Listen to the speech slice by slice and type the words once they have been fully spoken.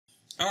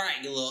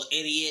Alright, you little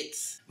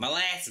idiots. My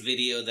last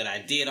video that I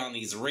did on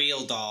these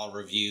real doll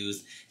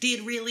reviews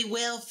did really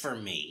well for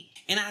me.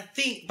 And I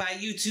think by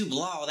YouTube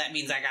law, that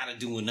means I gotta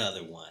do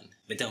another one.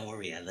 But don't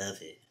worry, I love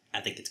it.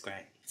 I think it's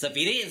great. So if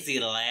you didn't see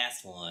the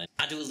last one,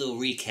 I'll do a little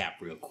recap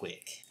real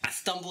quick. I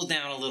stumbled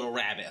down a little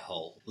rabbit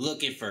hole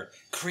looking for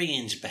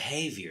cringe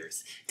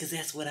behaviors, because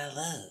that's what I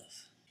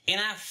love.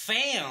 And I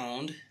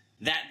found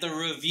that the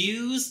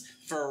reviews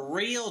for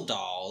real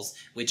dolls,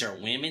 which are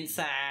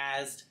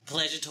women-sized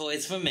pleasure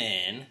toys for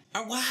men,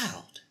 are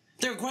wild.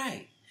 They're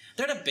great.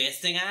 They're the best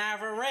thing I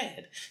ever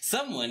read.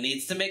 Someone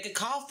needs to make a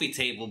coffee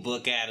table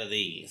book out of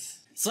these.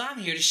 So I'm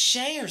here to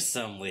share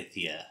some with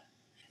you.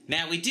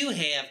 Now we do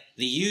have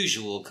the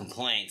usual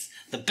complaints.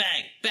 The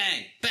bang,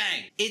 bang,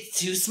 bang. It's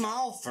too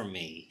small for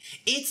me.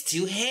 It's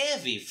too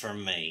heavy for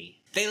me.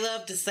 They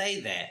love to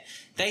say that.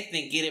 They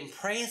think it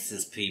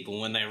impresses people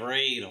when they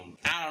read them.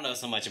 I don't know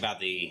so much about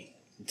the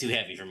too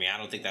heavy for me. I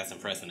don't think that's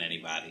impressing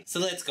anybody. So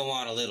let's go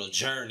on a little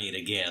journey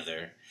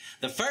together.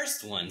 The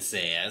first one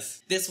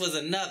says, this was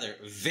another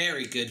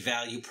very good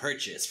value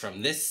purchase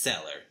from this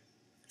seller.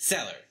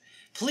 Seller,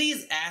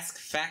 please ask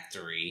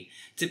factory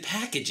to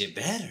package it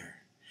better.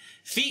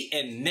 Feet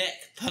and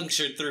neck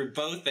punctured through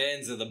both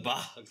ends of the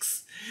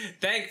box.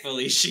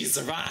 Thankfully, she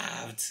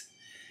survived.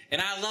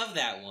 And I love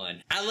that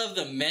one. I love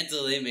the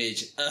mental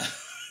image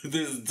of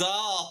this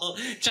doll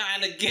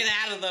trying to get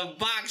out of the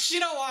box. She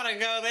don't want to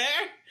go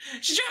there.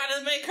 She's trying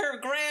to make her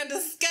grand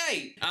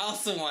escape. I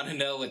also want to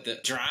know what the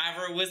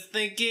driver was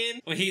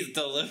thinking when he's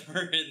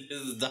delivering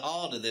this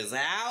doll to this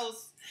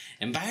house.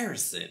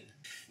 Embarrassing.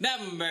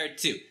 Number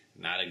 2.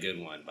 Not a good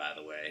one, by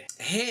the way.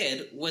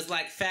 Head was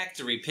like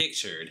factory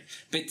pictured,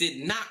 but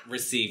did not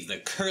receive the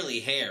curly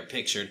hair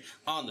pictured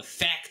on the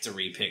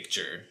factory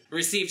picture.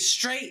 Received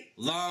straight,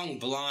 long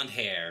blonde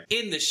hair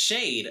in the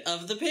shade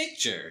of the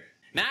picture.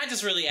 Now, I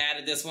just really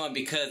added this one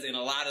because in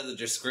a lot of the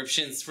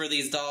descriptions for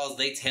these dolls,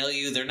 they tell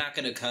you they're not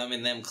going to come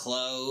in them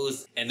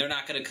clothes, and they're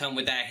not going to come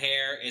with that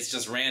hair. It's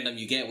just random.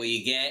 You get what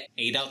you get,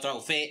 and you don't throw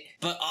a fit.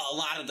 But a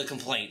lot of the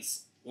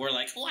complaints were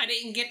like, oh, I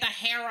didn't get the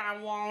hair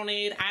I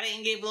wanted. I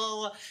didn't get blah, blah,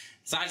 blah.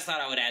 So I just thought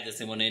I would add this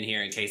one in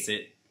here in case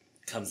it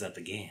comes up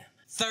again.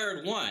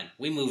 Third one,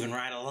 we moving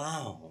right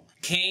along.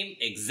 Came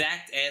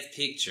exact as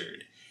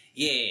pictured.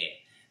 Yeah,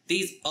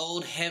 these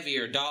old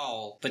heavier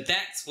doll, but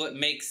that's what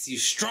makes you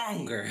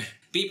stronger.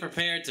 Be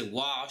prepared to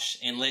wash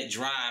and let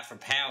dry for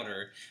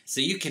powder so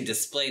you can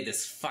display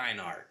this fine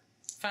art.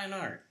 Fine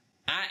art.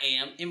 I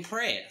am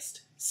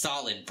impressed.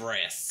 Solid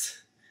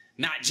breasts.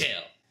 Not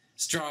gel.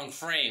 Strong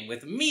frame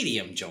with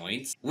medium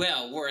joints.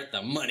 Well worth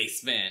the money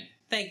spent.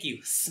 Thank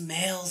you.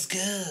 Smells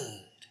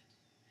good.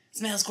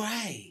 Smells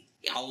great.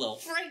 Y'all little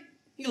freak.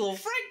 You little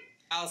freak.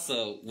 I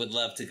also would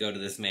love to go to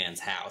this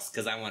man's house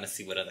because I want to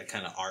see what other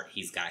kind of art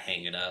he's got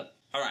hanging up.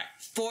 Alright,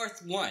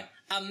 fourth one.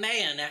 A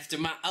man after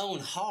my own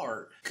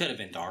heart. Could have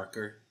been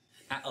darker.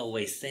 I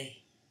always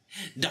say,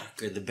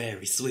 darker the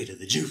berry, sweeter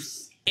the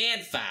juice.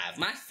 And 5,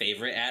 my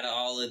favorite out of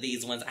all of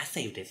these ones. I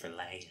saved it for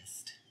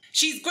last.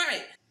 She's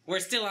great. We're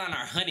still on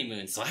our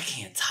honeymoon, so I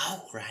can't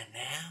talk right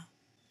now.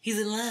 He's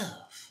in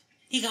love.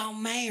 He got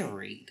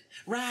married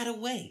right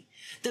away,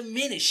 the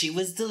minute she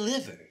was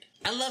delivered.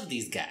 I love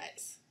these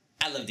guys.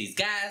 I love these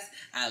guys.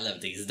 I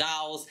love these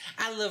dolls.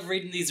 I love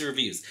reading these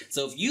reviews.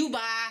 So if you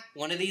buy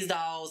one of these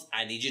dolls,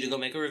 I need you to go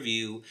make a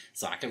review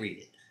so I can read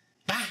it.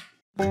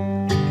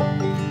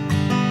 Bye.